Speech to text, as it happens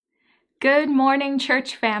Good morning,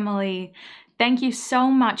 church family. Thank you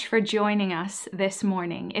so much for joining us this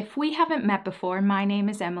morning. If we haven't met before, my name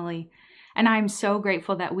is Emily, and I'm so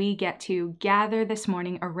grateful that we get to gather this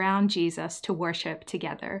morning around Jesus to worship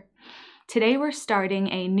together. Today we're starting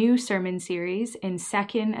a new sermon series in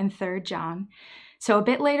 2nd and 3rd John. So a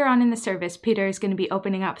bit later on in the service, Peter is going to be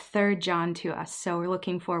opening up 3rd John to us, so we're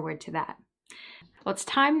looking forward to that. Well, it's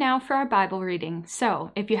time now for our Bible reading.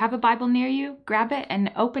 So if you have a Bible near you, grab it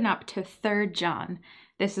and open up to 3rd John.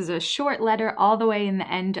 This is a short letter all the way in the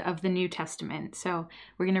end of the New Testament. So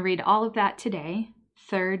we're going to read all of that today.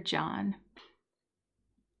 3rd John.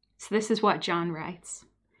 So this is what John writes.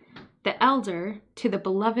 The elder to the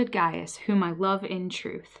beloved Gaius, whom I love in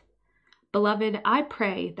truth. Beloved, I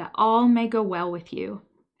pray that all may go well with you,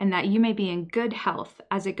 and that you may be in good health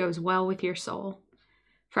as it goes well with your soul.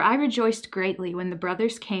 For I rejoiced greatly when the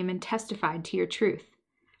brothers came and testified to your truth,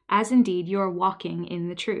 as indeed you are walking in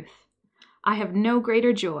the truth. I have no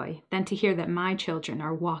greater joy than to hear that my children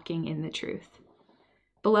are walking in the truth.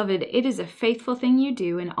 Beloved, it is a faithful thing you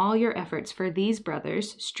do in all your efforts for these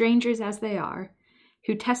brothers, strangers as they are,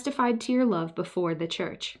 who testified to your love before the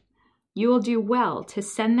church. You will do well to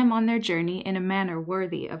send them on their journey in a manner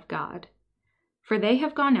worthy of God. For they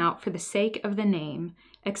have gone out for the sake of the name,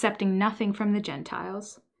 accepting nothing from the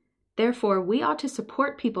Gentiles. Therefore, we ought to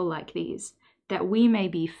support people like these, that we may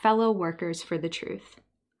be fellow workers for the truth.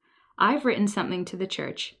 I've written something to the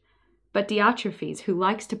church, but Diotrephes, who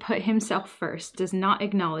likes to put himself first, does not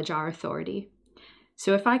acknowledge our authority.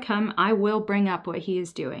 So if I come, I will bring up what he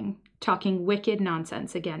is doing, talking wicked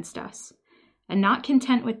nonsense against us. And not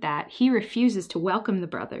content with that, he refuses to welcome the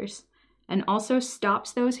brothers, and also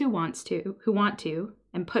stops those who want to,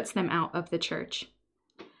 and puts them out of the church.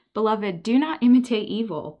 Beloved, do not imitate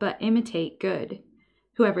evil, but imitate good.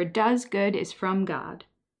 Whoever does good is from God.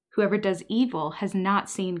 Whoever does evil has not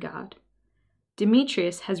seen God.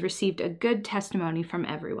 Demetrius has received a good testimony from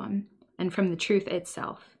everyone, and from the truth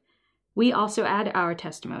itself. We also add our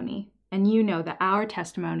testimony, and you know that our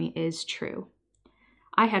testimony is true.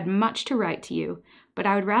 I had much to write to you, but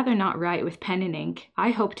I would rather not write with pen and ink.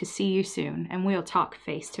 I hope to see you soon, and we'll talk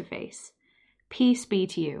face to face. Peace be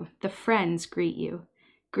to you. The friends greet you.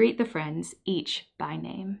 Greet the friends, each by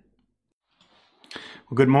name.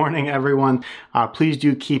 Well, good morning, everyone. Please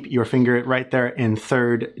do keep your finger right there in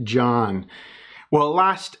 3rd John. Well,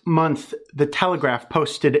 last month, The Telegraph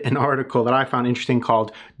posted an article that I found interesting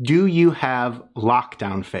called, Do You Have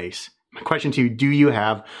Lockdown Face? My question to you, do you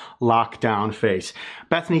have lockdown face?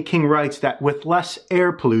 Bethany King writes that with less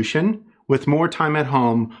air pollution, with more time at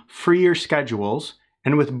home, freer schedules,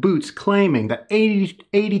 and with Boots claiming that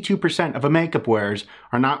 82% of makeup wearers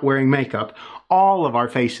are not wearing makeup, all of our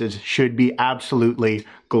faces should be absolutely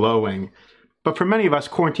glowing. But for many of us,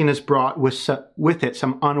 quarantine has brought with it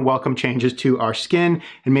some unwelcome changes to our skin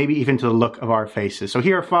and maybe even to the look of our faces. So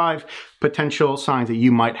here are 5 potential signs that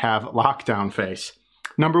you might have lockdown face.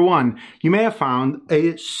 Number 1, you may have found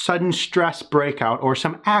a sudden stress breakout or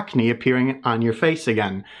some acne appearing on your face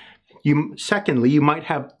again. Secondly, you might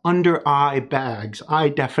have under-eye bags. I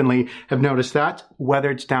definitely have noticed that,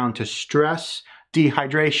 whether it's down to stress,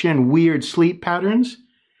 dehydration, weird sleep patterns.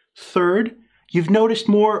 Third, you've noticed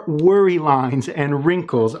more worry lines and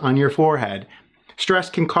wrinkles on your forehead. Stress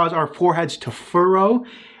can cause our foreheads to furrow,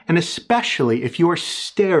 and especially if you are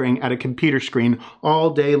staring at a computer screen all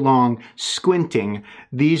day long, squinting,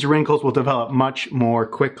 these wrinkles will develop much more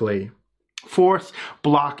quickly. Fourth,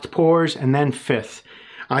 blocked pores, and then fifth,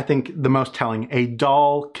 I think the most telling, a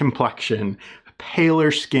dull complexion,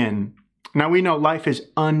 paler skin. Now we know life is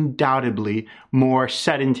undoubtedly more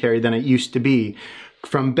sedentary than it used to be.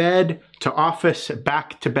 From bed to office,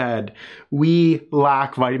 back to bed, we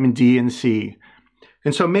lack vitamin D and C.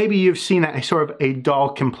 And so maybe you've seen that sort of a dull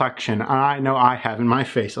complexion. I know I have in my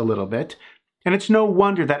face a little bit. And it's no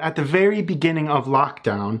wonder that at the very beginning of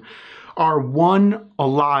lockdown, our one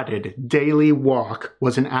allotted daily walk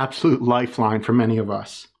was an absolute lifeline for many of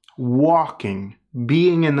us. Walking,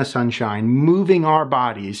 being in the sunshine, moving our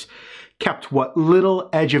bodies kept what little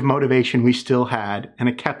edge of motivation we still had, and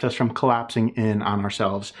it kept us from collapsing in on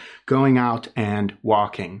ourselves, going out and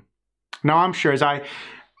walking. Now I'm sure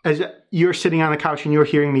as you're sitting on the couch and you're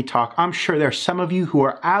hearing me talk, I'm sure there are some of you who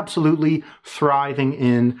are absolutely thriving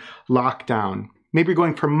in lockdown. Maybe you're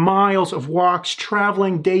going for miles of walks,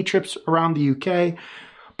 traveling, day trips around the UK.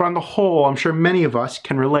 But on the whole, I'm sure many of us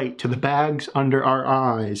can relate to the bags under our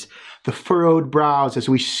eyes, the furrowed brows as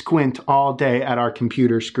we squint all day at our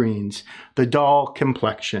computer screens, the dull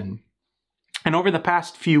complexion. And over the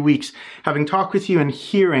past few weeks, having talked with you and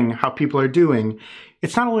hearing how people are doing,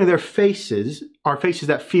 it's not only our faces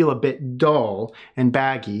that feel a bit dull and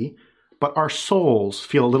baggy, but our souls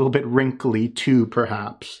feel a little bit wrinkly too,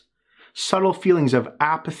 perhaps. Subtle feelings of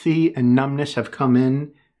apathy and numbness have come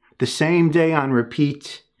in, the same day on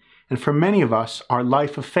repeat, and for many of us, our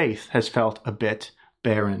life of faith has felt a bit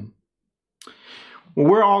barren. Well,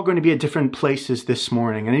 we're all going to be at different places this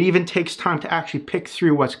morning, and it even takes time to actually pick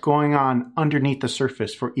through what's going on underneath the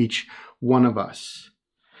surface for each one of us.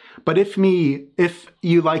 But if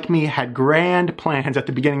you, like me, had grand plans at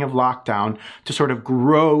the beginning of lockdown to sort of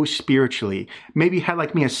grow spiritually, maybe you had,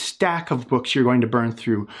 like me, a stack of books you're going to burn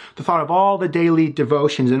through, the thought of all the daily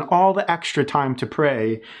devotions and all the extra time to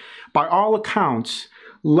pray, by all accounts,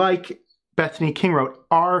 like Bethany King wrote,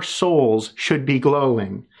 our souls should be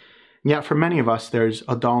glowing. Yet for many of us, there's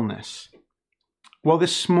a dullness. Well,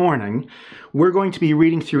 this morning, we're going to be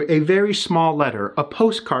reading through a very small letter, a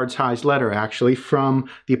postcard-sized letter, actually, from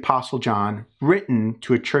the Apostle John, written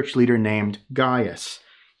to a church leader named Gaius.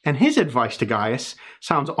 And his advice to Gaius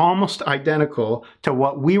sounds almost identical to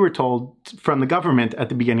what we were told from the government at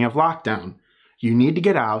the beginning of lockdown. You need to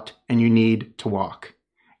get out and you need to walk.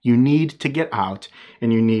 You need to get out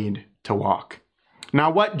and you need to walk. Now,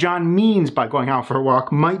 what John means by going out for a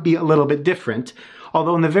walk might be a little bit different,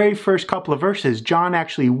 although in the very first couple of verses, John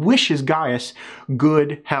actually wishes Gaius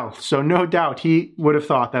good health. So no doubt he would have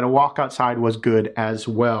thought that a walk outside was good as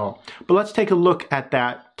well. But let's take a look at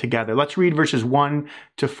that together. Let's read verses 1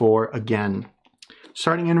 to 4 again.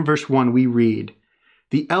 Starting in verse 1, we read,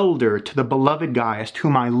 "The elder to the beloved Gaius,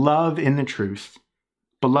 whom I love in the truth.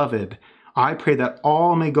 Beloved, I pray that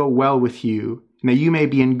all may go well with you, and that you may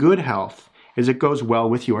be in good health, as it goes well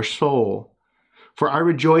with your soul. For I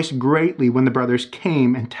rejoiced greatly when the brothers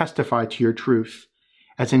came and testified to your truth,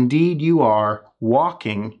 as indeed you are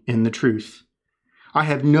walking in the truth. I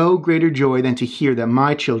have no greater joy than to hear that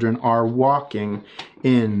my children are walking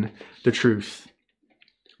in the truth."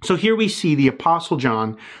 So here we see the Apostle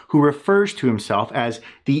John, who refers to himself as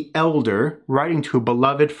the elder, writing to a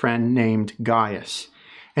beloved friend named Gaius.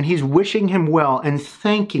 And he's wishing him well and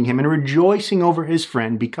thanking him and rejoicing over his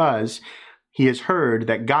friend because he has heard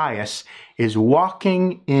that Gaius is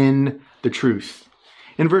walking in the truth.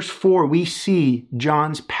 In verse 4, we see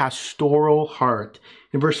John's pastoral heart.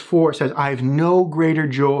 In verse 4, it says, "I have no greater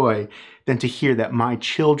joy than to hear that my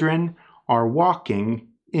children are walking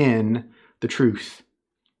in the truth."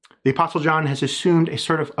 The Apostle John has assumed a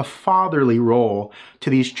sort of a fatherly role to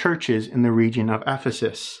these churches in the region of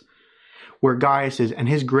Ephesus, where Gaius is, and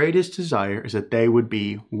his greatest desire is that they would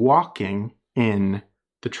be walking in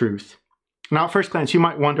the truth. Now, at first glance, you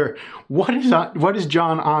might wonder, what is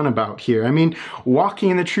John on about here? I mean, walking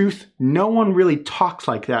in the truth, no one really talks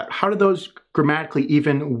like that. How do those grammatically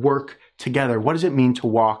even work together? What does it mean to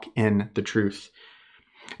walk in the truth?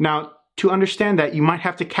 Now, to understand that, you might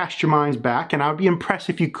have to cast your minds back, and I would be impressed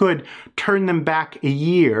if you could turn them back a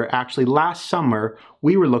year. Actually, last summer,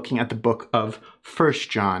 we were looking at the book of 1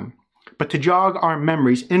 John. But to jog our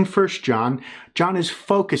memories, in 1 John, John is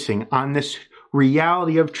focusing on this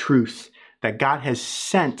reality of truth, that God has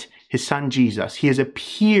sent his son Jesus. He has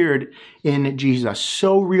appeared in Jesus,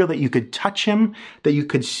 so real that you could touch him, that you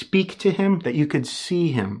could speak to him, that you could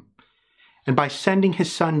see him. And by sending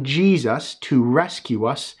his son Jesus to rescue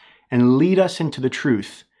us and lead us into the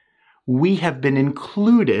truth, we have been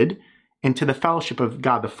included into the fellowship of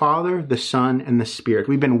God the Father, the Son, and the Spirit.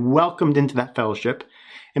 We've been welcomed into that fellowship.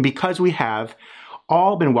 And because we have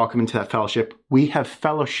all been welcomed into that fellowship, we have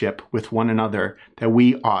fellowship with one another, that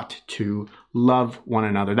we ought to love one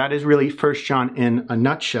another. That is really 1 John in a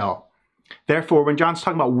nutshell. Therefore, when John's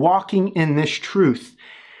talking about walking in this truth,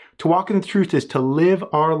 to walk in the truth is to live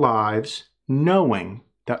our lives knowing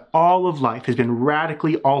that all of life has been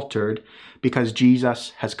radically altered because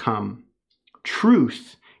Jesus has come.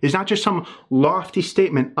 Truth is not just some lofty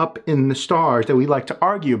statement up in the stars that we like to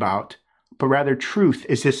argue about, but rather truth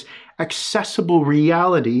is this accessible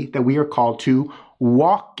reality that we are called to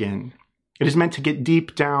walk in. It is meant to get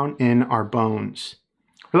deep down in our bones.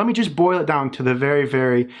 But let me just boil it down to the very,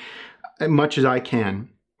 very much as I can.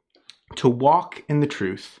 To walk in the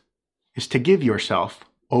truth is to give yourself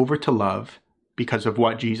over to love because of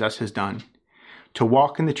what Jesus has done. To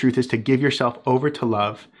walk in the truth is to give yourself over to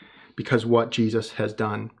love because of what Jesus has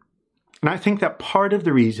done. And I think that part of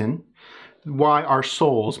the reason why our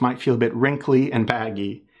souls might feel a bit wrinkly and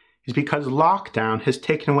baggy is because lockdown has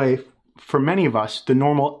taken away, for many of us, the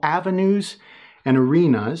normal avenues and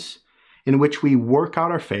arenas in which we work out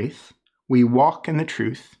our faith, we walk in the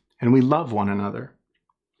truth, and we love one another.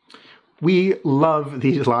 We love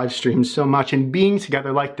these live streams so much and being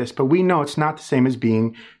together like this, but we know it's not the same as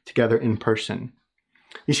being together in person.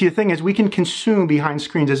 You see, the thing is, we can consume behind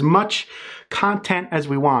screens as much content as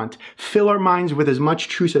we want, fill our minds with as much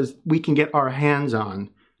truth as we can get our hands on,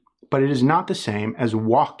 but it is not the same as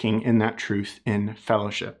walking in that truth in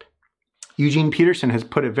fellowship. Eugene Peterson has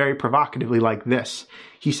put it very provocatively like this.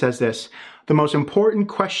 He says this: the most important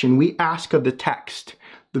question we ask of the text,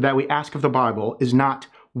 that we ask of the Bible, is not,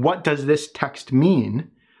 what does this text mean,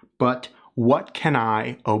 but what can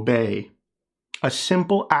I obey? A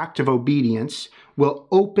simple act of obedience will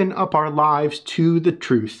open up our lives to the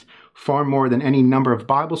truth far more than any number of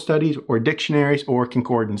Bible studies or dictionaries or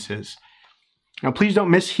concordances. Now, please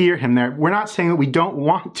don't mishear him there. We're not saying that we don't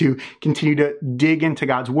want to continue to dig into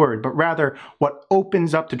God's word, but rather what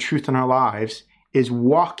opens up the truth in our lives is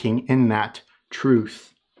walking in that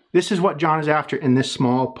truth. This is what John is after in this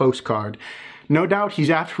small postcard. No doubt he's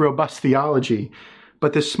after robust theology,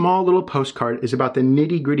 but this small little postcard is about the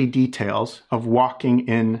nitty-gritty details of walking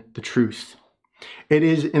in the truth. It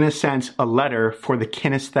is, in a sense, a letter for the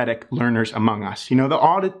kinesthetic learners among us. You know, the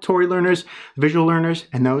auditory learners, visual learners,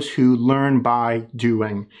 and those who learn by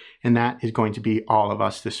doing. And that is going to be all of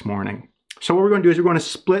us this morning. So what we're going to do is we're going to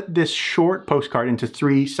split this short postcard into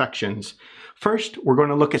 3 sections. First, we're going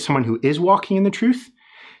to look at someone who is walking in the truth.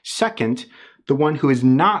 Second, the one who is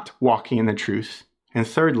not walking in the truth. And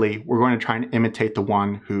thirdly, we're going to try and imitate the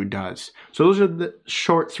one who does. So those are the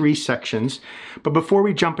short 3 sections. But before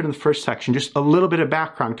we jump into the first section, just a little bit of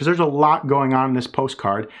background, because there's a lot going on in this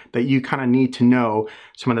postcard that you kind of need to know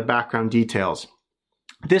some of the background details.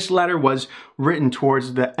 This letter was written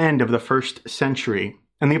towards the end of the 1st century.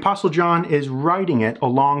 And the Apostle John is writing it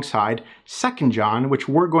alongside 2 John, which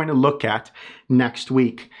we're going to look at next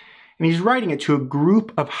week. And he's writing it to a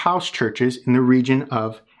group of house churches in the region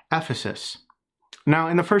of Ephesus. Now,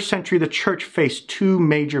 in the 1st century, the church faced 2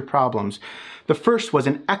 major problems. The first was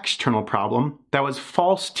an external problem. That was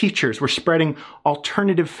false teachers were spreading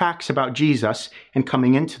alternative facts about Jesus and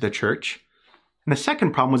coming into the church. And the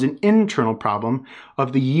second problem was an internal problem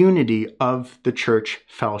of the unity of the church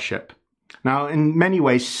fellowship. Now, in many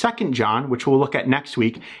ways, 2 John, which we'll look at next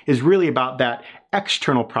week, is really about that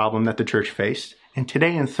external problem that the church faced. And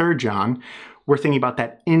today in 3 John, we're thinking about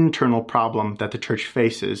that internal problem that the church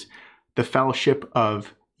faces, the fellowship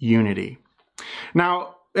of unity.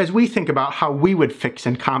 Now, as we think about how we would fix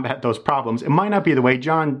and combat those problems, it might not be the way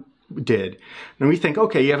John did. And we think,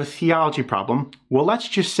 okay, you have a theology problem. Well, let's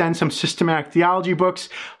just send some systematic theology books.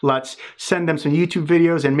 Let's send them some YouTube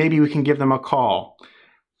videos, and maybe we can give them a call.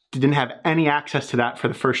 They didn't have any access to that for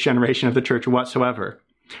the first generation of the church whatsoever.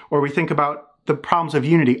 Or we think about the problems of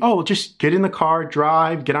unity. Oh, just get in the car,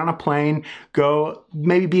 drive, get on a plane, go,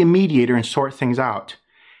 maybe be a mediator and sort things out.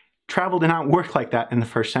 Travel did not work like that in the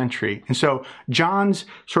 1st century. And so John's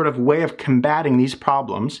sort of way of combating these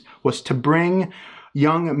problems was to bring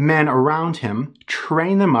young men around him,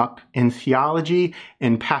 train them up in theology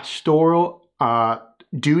and pastoral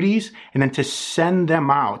duties, and then to send them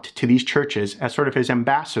out to these churches as sort of his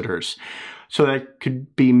ambassadors, so that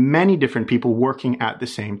could be many different people working at the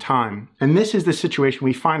same time. And this is the situation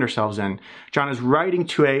we find ourselves in. John is writing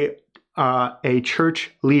to a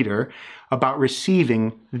church leader about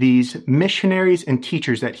receiving these missionaries and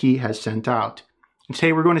teachers that he has sent out. And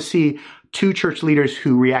today we're going to see 2 church leaders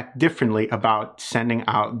who react differently about sending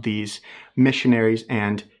out these missionaries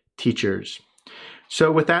and teachers. So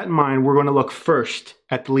with that in mind, we're going to look first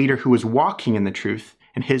at the leader who is walking in the truth,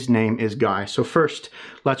 and his name is Gaius. So first,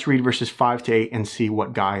 let's read verses 5 to 8 and see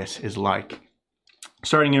what Gaius is like.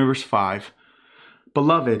 Starting in verse 5.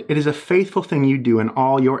 Beloved, it is a faithful thing you do in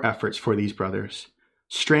all your efforts for these brothers,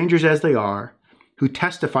 strangers as they are, who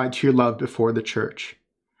testified to your love before the church.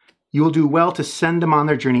 You will do well to send them on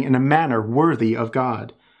their journey in a manner worthy of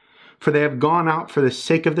God, for they have gone out for the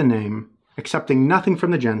sake of the name, accepting nothing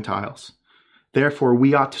from the Gentiles. Therefore,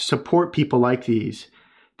 we ought to support people like these,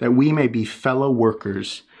 that we may be fellow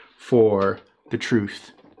workers for the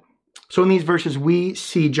truth. So in these verses, we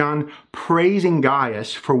see John praising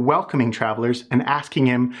Gaius for welcoming travelers and asking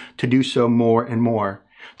him to do so more and more,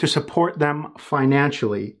 to support them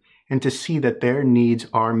financially, and to see that their needs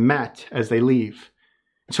are met as they leave.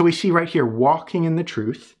 So we see right here, walking in the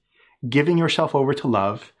truth, giving yourself over to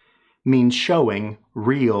love, means showing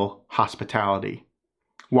real hospitality.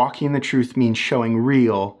 Walking in the truth means showing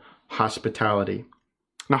real hospitality.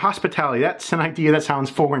 Now, hospitality, that's an idea that sounds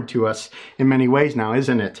foreign to us in many ways now,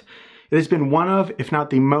 isn't it? It has been one of, if not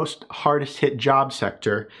the most hardest hit job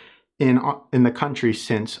sector in the country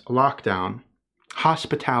since lockdown.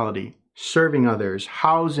 Hospitality, serving others,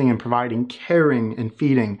 housing and providing, caring and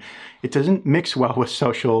feeding. It doesn't mix well with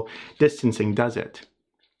social distancing, does it?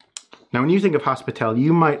 Now, when you think of hospitality,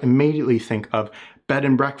 you might immediately think of bed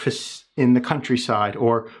and breakfast in the countryside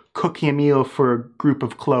or cooking a meal for a group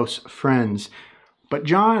of close friends. But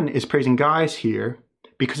John is praising Gaius here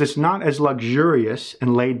because it's not as luxurious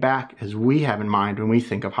and laid back as we have in mind when we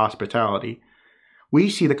think of hospitality. We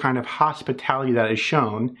see the kind of hospitality that is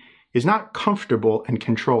shown is not comfortable and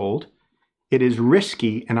controlled. It is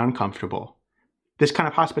risky and uncomfortable. This kind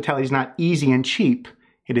of hospitality is not easy and cheap.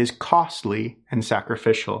 It is costly and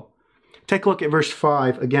sacrificial. Take a look at verse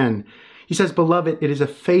 5 again. He says, "Beloved, it is a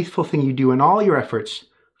faithful thing you do in all your efforts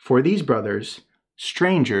for these brothers,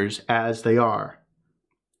 strangers as they are."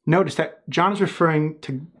 Notice that John is referring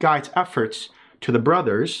to Gaius' efforts to the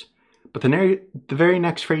brothers, but the very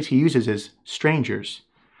next phrase he uses is strangers.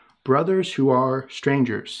 Brothers who are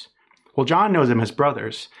strangers. Well, John knows them as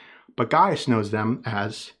brothers, but Gaius knows them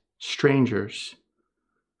as strangers.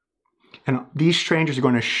 And these strangers are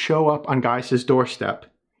going to show up on Gaius' doorstep.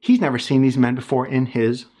 He's never seen these men before in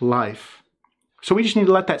his life. So we just need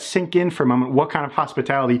to let that sink in for a moment, what kind of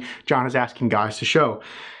hospitality John is asking Gaius to show.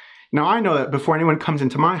 Now, I know that before anyone comes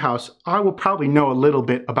into my house, I will probably know a little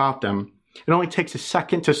bit about them. It only takes a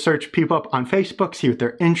second to search people up on Facebook, see what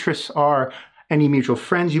their interests are, any mutual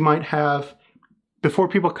friends you might have. Before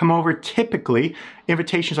people come over, typically,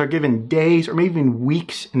 invitations are given days or maybe even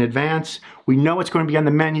weeks in advance. We know what's going to be on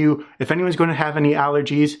the menu. If anyone's going to have any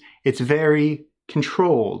allergies, it's very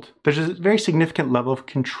controlled. There's a very significant level of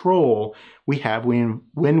control we have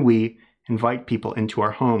when we invite people into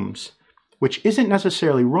our homes, which isn't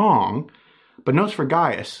necessarily wrong, but notice for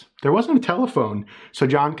Gaius, there wasn't a telephone, so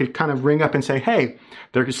John could kind of ring up and say, hey,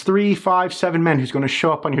 there's 3, 5, 7 men who's going to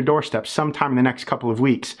show up on your doorstep sometime in the next couple of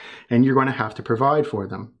weeks, and you're going to have to provide for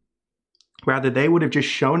them. Rather, they would have just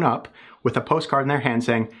shown up with a postcard in their hand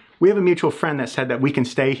saying, we have a mutual friend that said that we can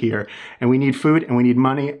stay here, and we need food, and we need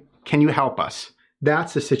money. Can you help us?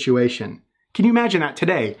 That's the situation. Can you imagine that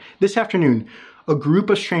today, this afternoon, a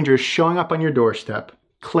group of strangers showing up on your doorstep,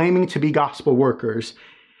 claiming to be gospel workers,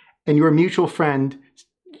 and your mutual friend,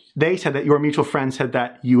 they said that your mutual friend said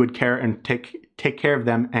that you would care and take care of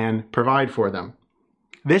them and provide for them.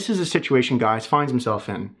 This is a situation Gaius finds himself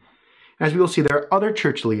in. As we will see, there are other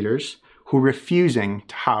church leaders who are refusing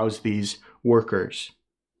to house these workers.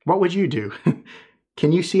 What would you do?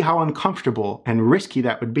 Can you see how uncomfortable and risky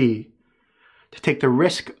that would be to take the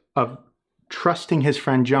risk of trusting his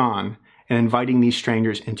friend John and inviting these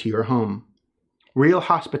strangers into your home? Real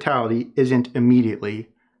hospitality isn't immediately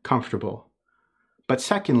comfortable. But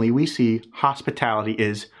secondly, we see hospitality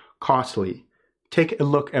is costly. Take a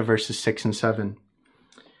look at verses 6 and 7.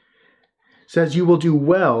 It says, "You will do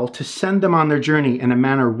well to send them on their journey in a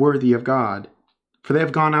manner worthy of God, for they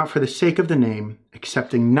have gone out for the sake of the name,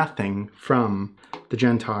 accepting nothing from the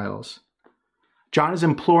Gentiles." John is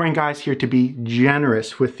imploring Gaius here to be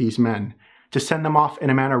generous with these men, to send them off in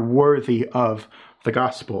a manner worthy of the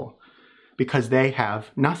gospel, because they have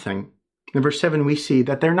nothing. In verse 7, we see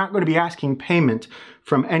that they're not going to be asking payment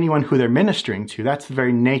from anyone who they're ministering to. That's the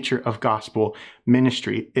very nature of gospel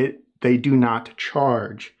ministry. They do not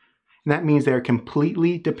charge. And that means they are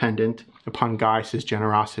completely dependent upon Gaius'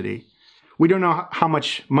 generosity. We don't know how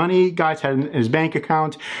much money Gaius had in his bank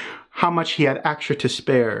account, how much he had extra to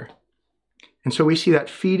spare. And so we see that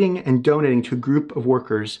feeding and donating to a group of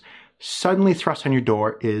workers suddenly thrust on your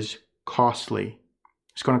door is costly.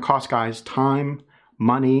 It's going to cost Gaius time,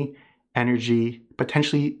 money, energy,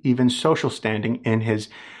 potentially even social standing in his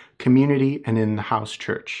community and in the house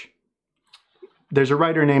church. There's a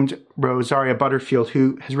writer named Rosaria Butterfield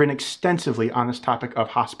who has written extensively on this topic of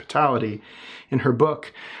hospitality in her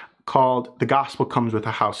book called The Gospel Comes with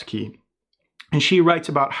a House Key. And she writes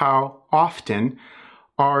about how often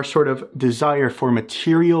our sort of desire for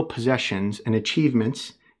material possessions and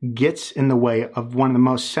achievements gets in the way of one of the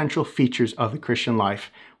most central features of the Christian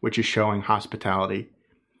life, which is showing hospitality.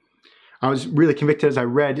 I was really convicted as I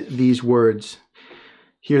read these words.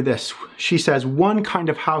 Hear this. She says, "One kind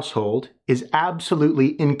of household is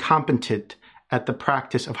absolutely incompetent at the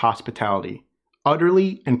practice of hospitality,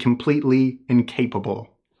 utterly and completely incapable.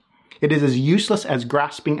 It is as useless as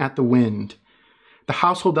grasping at the wind. The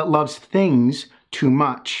household that loves things too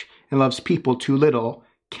much and loves people too little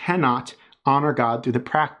cannot honor God through the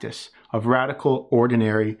practice of radical,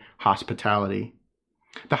 ordinary hospitality.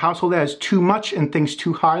 The household that has too much and thinks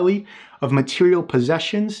too highly of material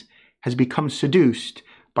possessions has become seduced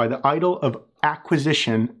by the idol of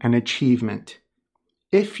acquisition and achievement.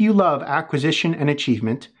 If you love acquisition and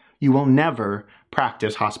achievement, you will never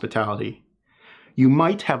practice hospitality. You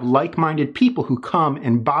might have like-minded people who come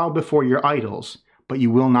and bow before your idols, but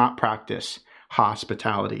you will not practice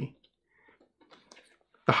hospitality."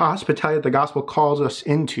 The hospitality that the gospel calls us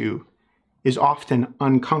into is often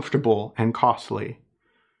uncomfortable and costly.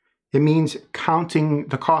 It means counting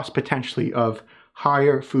the cost potentially of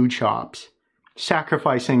higher food shops,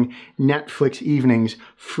 sacrificing Netflix evenings,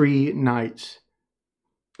 free nights.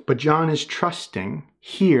 But John is trusting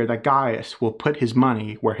here that Gaius will put his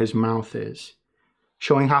money where his mouth is.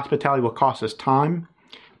 Showing hospitality will cost us time,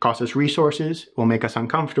 cost us resources, will make us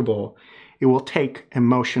uncomfortable. It will take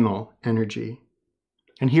emotional energy.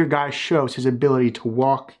 And here Gaius shows his ability to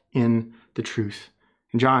walk in the truth.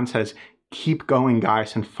 And John says, keep going,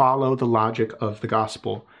 Gaius, and follow the logic of the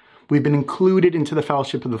gospel. We've been included into the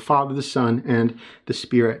fellowship of the Father, the Son, and the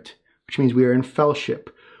Spirit, which means we are in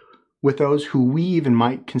fellowship with those who we even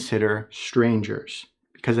might consider strangers,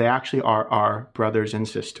 because they actually are our brothers and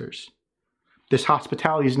sisters. This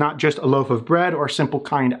hospitality is not just a loaf of bread or a simple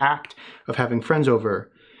kind act of having friends over,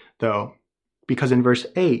 though, because in verse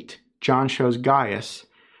 8, John shows Gaius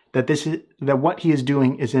that what he is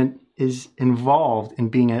doing is involved in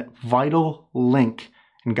being a vital link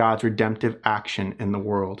in God's redemptive action in the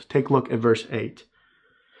world. Take a look at verse 8. It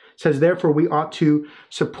says, therefore, we ought to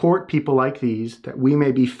support people like these, that we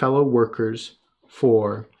may be fellow workers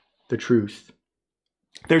for the truth.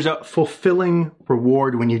 There's a fulfilling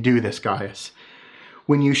reward when you do this, Gaius.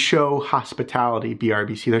 When you show hospitality,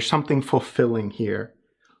 BRBC, there's something fulfilling here.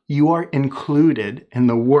 You are included in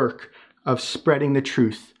the work of spreading the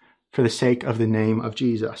truth for the sake of the name of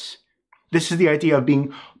Jesus. This is the idea of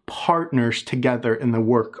being partners together in the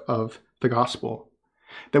work of the gospel.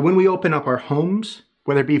 That when we open up our homes,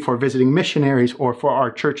 whether it be for visiting missionaries or for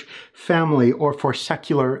our church family or for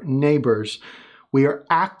secular neighbors, we are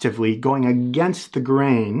actively going against the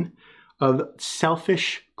grain of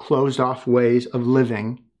selfish, closed-off ways of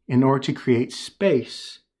living in order to create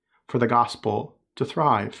space for the gospel to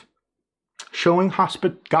thrive. Showing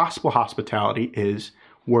gospel hospitality is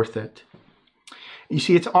worth it. You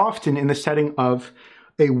see, it's often in the setting of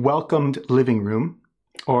a welcomed living room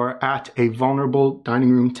or at a vulnerable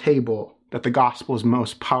dining room table that the gospel is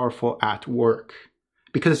most powerful at work.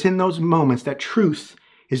 Because it's in those moments that truth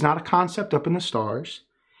is not a concept up in the stars.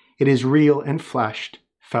 It is real and fleshed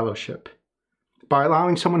fellowship. By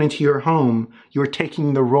allowing someone into your home, you are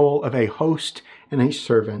taking the role of a host and a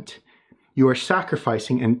servant. You are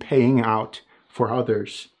sacrificing and paying out for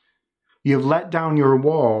others. You have let down your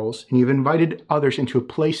walls and you've invited others into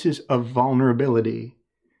places of vulnerability.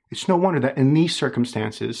 It's no wonder that in these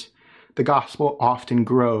circumstances, the gospel often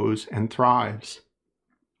grows and thrives.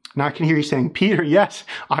 Now I can hear you saying, Peter, yes,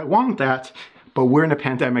 I want that, but we're in a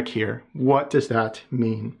pandemic here. What does that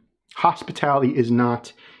mean? Hospitality is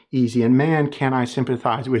not easy, and man, can I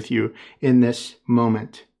sympathize with you in this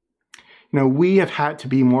moment. We have had to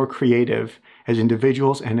be more creative as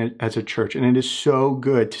individuals and as a church, and it is so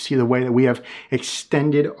good to see the way that we have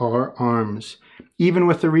extended our arms. Even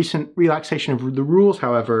with the recent relaxation of the rules,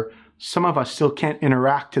 however, some of us still can't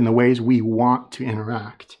interact in the ways we want to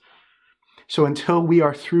interact. So until we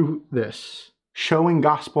are through this, showing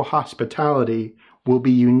gospel hospitality will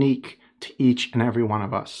be unique to each and every one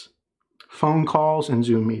of us. Phone calls and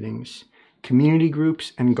Zoom meetings, community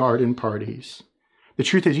groups and garden parties. The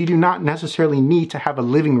truth is, you do not necessarily need to have a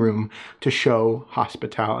living room to show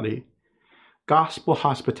hospitality. Gospel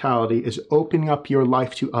hospitality is opening up your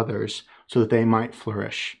life to others so that they might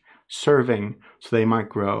flourish, serving so they might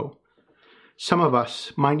grow. Some of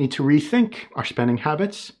us might need to rethink our spending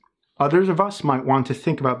habits. Others of us might want to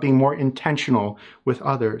think about being more intentional with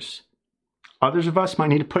others. Others of us might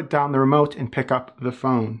need to put down the remote and pick up the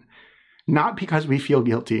phone. Not because we feel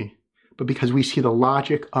guilty, but because we see the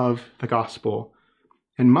logic of the gospel.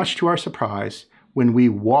 And much to our surprise, when we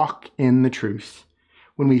walk in the truth,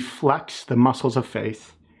 when we flex the muscles of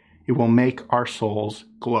faith, it will make our souls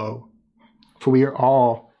glow. For we are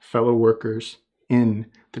all fellow workers in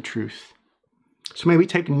the truth. So may we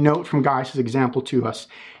take note from Gaius' example to us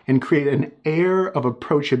and create an air of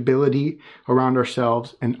approachability around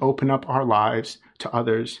ourselves and open up our lives to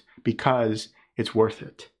others because it's worth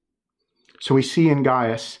it. So we see in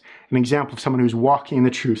Gaius an example of someone who's walking in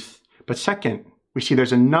the truth. But second, we see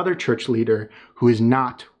there's another church leader who is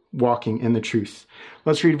not walking in the truth.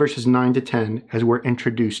 Let's read verses 9 to 10 as we're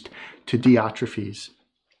introduced to Diotrephes.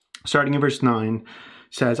 Starting in verse 9,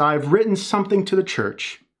 says, I have written something to the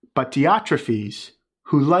church, but Diotrephes,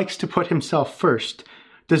 who likes to put himself first,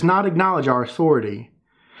 does not acknowledge our authority.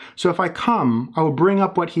 So if I come, I will bring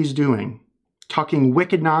up what he's doing, talking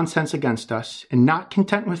wicked nonsense against us, and not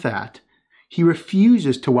content with that, he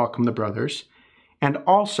refuses to welcome the brothers, and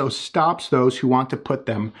also stops those who want to puts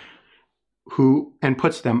them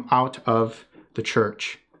out of the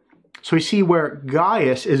church. So we see where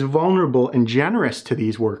Gaius is vulnerable and generous to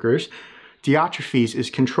these workers, Diotrephes is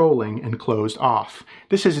controlling and closed off.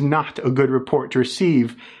 This is not a good report to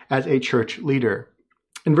receive as a church leader.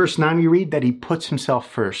 In verse 9, we read that he puts himself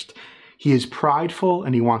first. He is prideful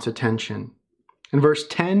and he wants attention. In verse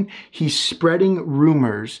 10, he's spreading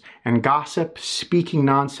rumors and gossip, speaking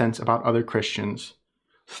nonsense about other Christians.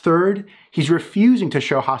 Third, he's refusing to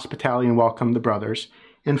show hospitality and welcome the brothers.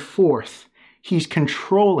 And fourth, he's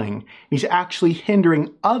controlling. He's actually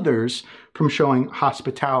hindering others from showing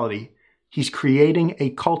hospitality. He's creating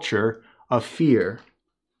a culture of fear.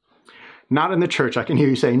 Not in the church. I can hear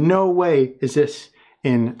you say, no way is this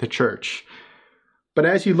in the church. But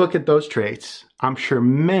as you look at those traits, I'm sure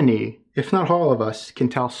many, if not all of us, can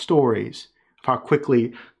tell stories of how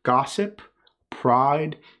quickly gossip,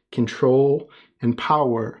 pride, control, and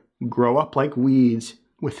power grow up like weeds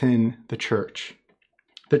within the church.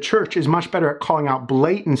 The church is much better at calling out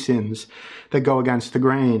blatant sins that go against the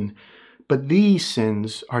grain, but these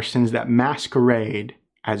sins are sins that masquerade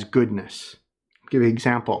as goodness. I'll give you an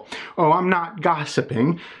example. Oh, I'm not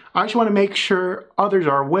gossiping. I just want to make sure others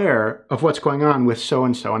are aware of what's going on with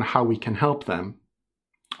so-and-so and how we can help them.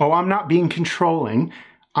 Oh, I'm not being controlling.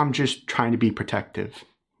 I'm just trying to be protective.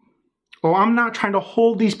 Oh, I'm not trying to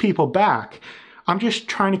hold these people back. I'm just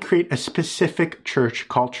trying to create a specific church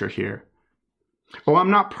culture here. Oh,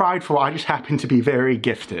 I'm not prideful. I just happen to be very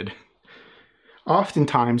gifted.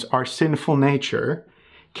 Oftentimes, our sinful nature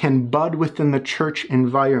can bud within the church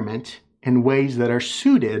environment in ways that are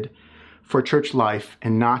suited for church life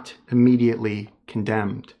and not immediately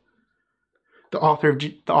condemned. The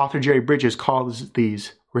author Jerry Bridges calls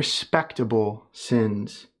these respectable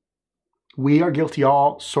sins. We are guilty of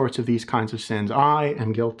all sorts of these kinds of sins. I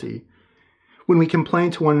am guilty. When we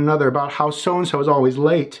complain to one another about how so-and-so is always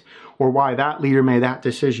late or why that leader made that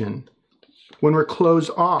decision. When we're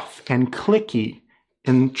closed off and cliquey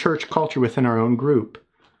in church culture within our own group.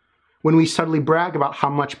 When we subtly brag about how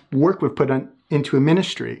much work we've put into a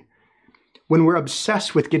ministry. When we're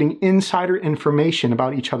obsessed with getting insider information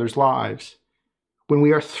about each other's lives. When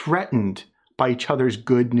we are threatened by each other's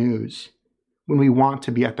good news. When we want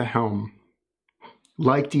to be at the helm.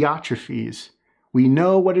 Like Diotrephes, we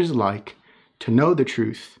know what it is like to know the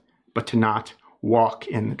truth, but to not walk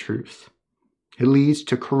in the truth. It leads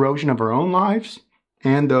to corrosion of our own lives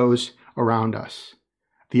and those around us.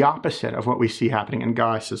 The opposite of what we see happening in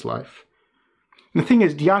Gaius' life. And the thing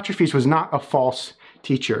is, Diotrephes was not a false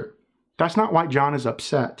teacher. That's not why John is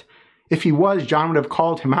upset. If he was, John would have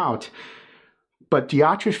called him out. But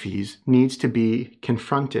Diotrephes needs to be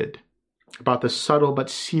confronted about the subtle but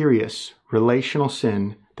serious relational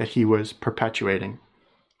sin that he was perpetuating.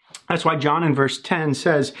 That's why John in verse 10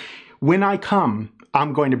 says, when I come,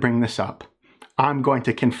 I'm going to bring this up. I'm going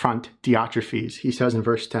to confront Diotrephes, he says in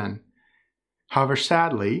verse 10. However,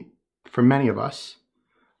 sadly, for many of us,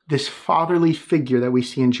 this fatherly figure that we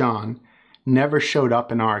see in John never showed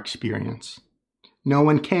up in our experience. No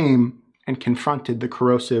one came and confronted the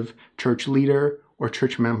corrosive church leader or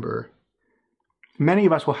church member. Many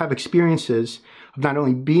of us will have experiences of not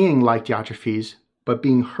only being like Diotrephes, but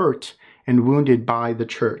being hurt and wounded by the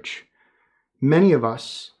church. Many of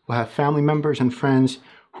us will have family members and friends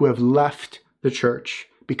who have left the church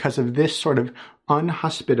because of this sort of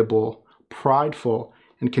unhospitable, prideful,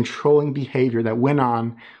 and controlling behavior that went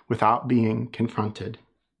on without being confronted.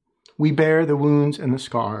 We bear the wounds and the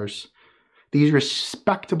scars. These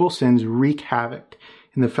respectable sins wreak havoc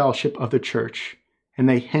in the fellowship of the church, and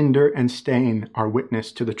they hinder and stain our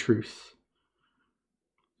witness to the truth.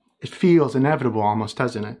 It feels inevitable almost,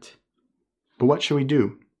 doesn't it? But what should we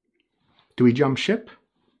do? Do we jump ship?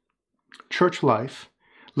 Church life,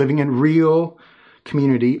 living in real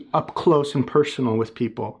community, up close and personal with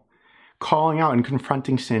people, calling out and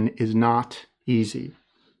confronting sin is not easy.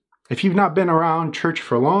 If you've not been around church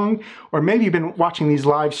for long, or maybe you've been watching these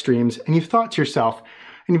live streams and you've thought to yourself,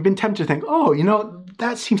 and you've been tempted to think, oh,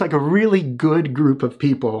 that seems like a really good group of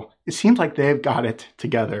people. It seems like they've got it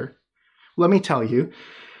together. Let me tell you,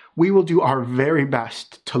 we will do our very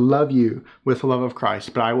best to love you with the love of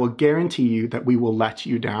Christ, but I will guarantee you that we will let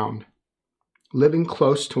you down. Living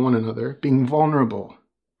close to one another, being vulnerable,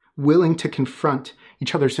 willing to confront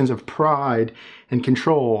each other's sins of pride and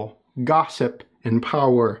control, gossip and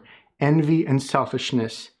power, envy and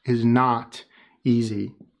selfishness is not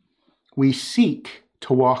easy. We seek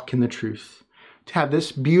to walk in the truth, to have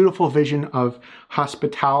this beautiful vision of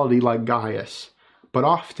hospitality like Gaius, but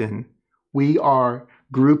often we are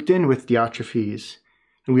grouped in with Diotrephes,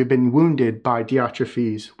 and we've been wounded by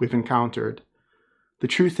Diotrephes we've encountered. The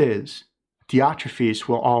truth is, Diotrephes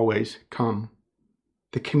will always come.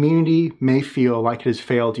 The community may feel like it has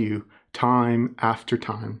failed you time after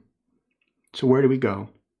time. So where do we go?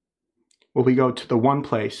 Well, we go to the one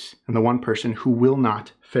place and the one person who will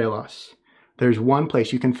not fail us. There's one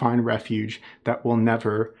place you can find refuge that will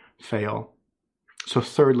never fail. So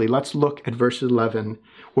thirdly, let's look at verse 11,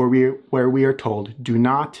 where we are told, do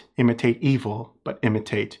not imitate evil, but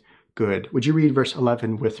imitate good. Would you read verse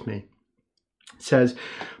 11 with me? It says,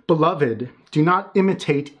 Beloved, do not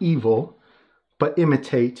imitate evil, but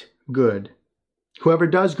imitate good. Whoever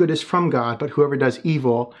does good is from God, but whoever does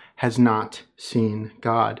evil has not seen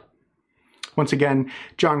God. Once again,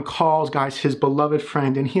 John calls Gaius his beloved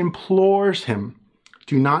friend, and he implores him,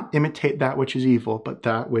 do not imitate that which is evil, but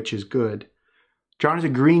that which is good. John is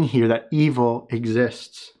agreeing here that evil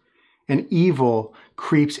exists, and evil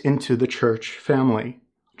creeps into the church family.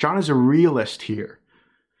 John is a realist here.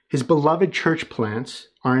 His beloved church plants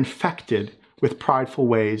are infected with prideful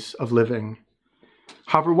ways of living.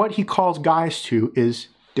 However, what he calls Gaius to is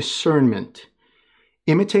discernment.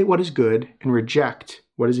 Imitate what is good and reject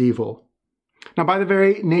what is evil. Now, by the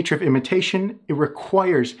very nature of imitation, it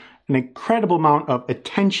requires an incredible amount of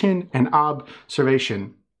attention and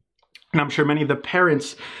observation. And I'm sure many of the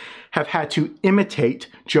parents have had to imitate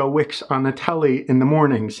Joe Wicks on the telly in the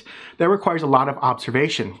mornings. That requires a lot of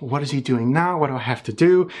observation. What is he doing now? What do I have to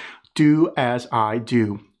do? Do as I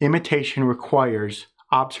do. Imitation requires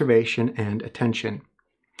observation and attention.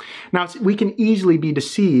 Now, we can easily be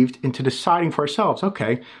deceived into deciding for ourselves,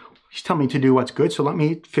 okay, he's telling me to do what's good, so let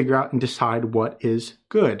me figure out and decide what is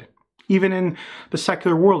good. Even in the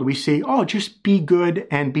secular world, we see, oh, just be good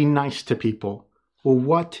and be nice to people. Well,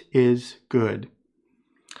 what is good?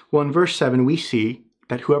 Well, in verse 7, we see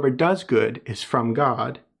that whoever does good is from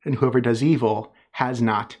God, and whoever does evil has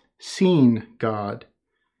not seen God.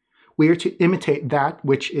 We are to imitate that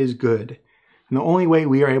which is good. And the only way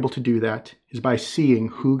we are able to do that is by seeing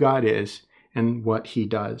who God is and what he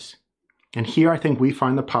does. And here I think we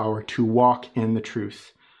find the power to walk in the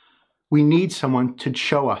truth. We need someone to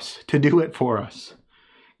show us, to do it for us.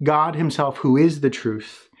 God himself, who is the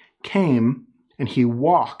truth, came and he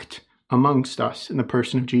walked amongst us in the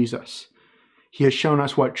person of Jesus. He has shown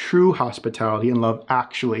us what true hospitality and love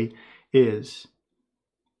actually is,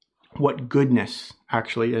 what goodness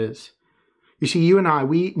actually is. You see, you and I,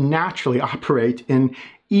 we naturally operate in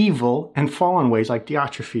evil and fallen ways like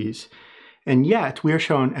Diotrephes, and yet we are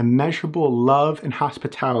shown immeasurable love and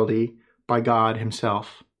hospitality by God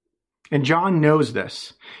himself. And John knows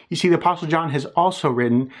this. You see, the Apostle John has also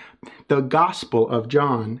written the Gospel of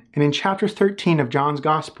John. And in chapter 13 of John's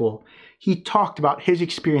Gospel, he talked about his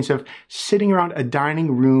experience of sitting around a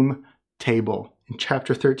dining room table in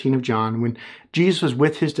chapter 13 of John when Jesus was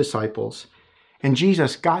with his disciples. And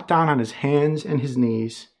Jesus got down on his hands and his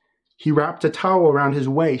knees. He wrapped a towel around his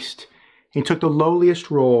waist. He took the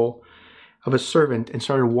lowliest role of a servant and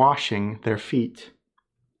started washing their feet.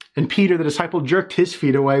 And Peter, the disciple, jerked his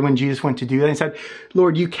feet away when Jesus went to do that and said,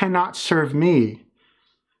 Lord, you cannot serve me.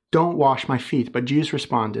 Don't wash my feet. But Jesus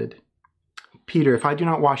responded, Peter, if I do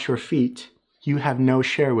not wash your feet, you have no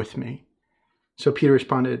share with me. So Peter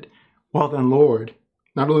responded, well then, Lord,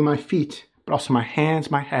 not only my feet, but also my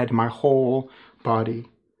hands, my head, my whole body.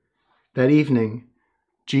 That evening,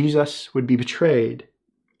 Jesus would be betrayed,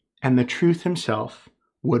 and the truth himself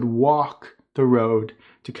would walk the road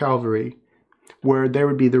to Calvary, where there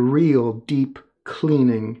would be the real deep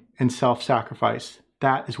cleaning and self-sacrifice.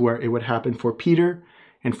 That is where it would happen for Peter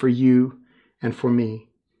and for you and for me.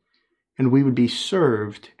 And we would be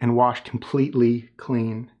served and washed completely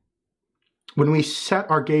clean. When we set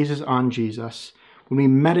our gazes on Jesus, when we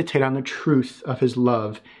meditate on the truth of his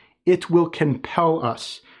love, it will compel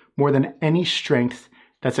us more than any strength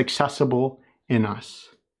that's accessible in us.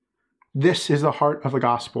 This is the heart of the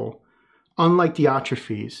gospel. Unlike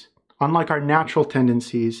Diotrephes, unlike our natural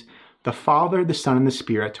tendencies, the Father, the Son, and the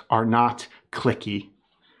Spirit are not cliquey.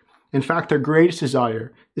 In fact, their greatest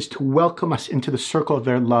desire is to welcome us into the circle of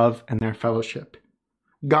their love and their fellowship.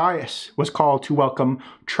 Gaius was called to welcome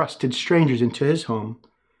trusted strangers into his home,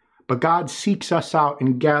 but God seeks us out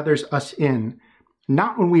and gathers us in,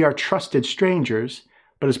 not when we are trusted strangers,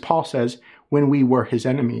 but as Paul says, when we were his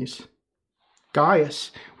enemies.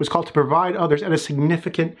 Gaius was called to provide others at a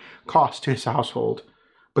significant cost to his household,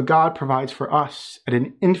 but God provides for us at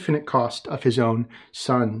an infinite cost of his own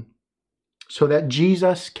Son, so that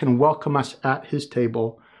Jesus can welcome us at his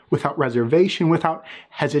table without reservation, without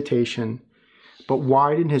hesitation, but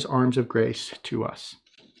widen his arms of grace to us.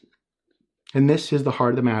 And this is the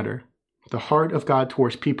heart of the matter, the heart of God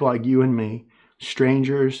towards people like you and me,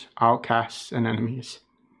 strangers, outcasts, and enemies.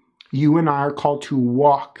 You and I are called to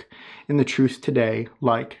walk in the truth today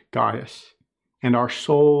like Gaius, and our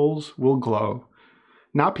souls will glow,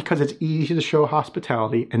 not because it's easy to show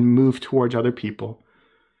hospitality and move towards other people,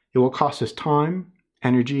 It will cost us time,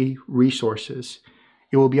 energy, resources.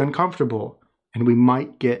 It will be uncomfortable, and we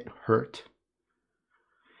might get hurt.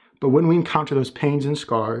 But when we encounter those pains and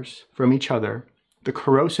scars from each other, the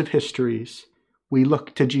corrosive histories, we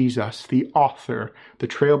look to Jesus, the author, the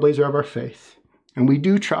trailblazer of our faith, and we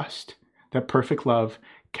do trust that perfect love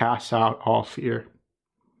casts out all fear.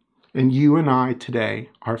 And you and I today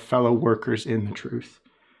are fellow workers in the truth.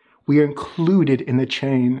 We are included in the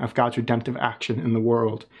chain of God's redemptive action in the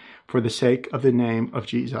world for the sake of the name of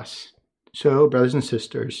Jesus. So, brothers and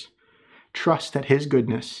sisters, trust that His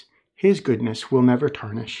goodness will never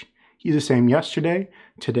tarnish. He's the same yesterday,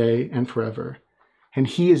 today, and forever. And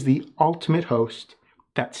He is the ultimate host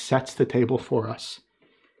that sets the table for us.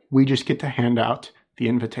 We just get to hand out the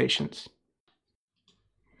invitations.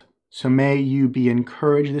 So may you be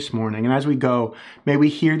encouraged this morning. And as we go, may we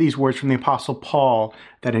hear these words from the Apostle Paul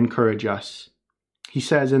that encourage us. He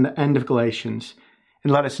says in the end of Galatians,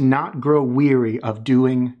 "And let us not grow weary of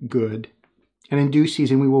doing good. And in due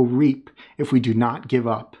season we will reap if we do not give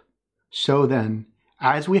up. So then,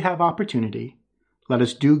 as we have opportunity, let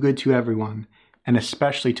us do good to everyone, and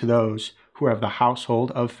especially to those who are of the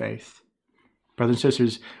household of faith." Brothers and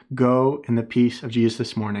sisters, go in the peace of Jesus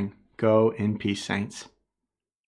this morning. Go in peace, saints.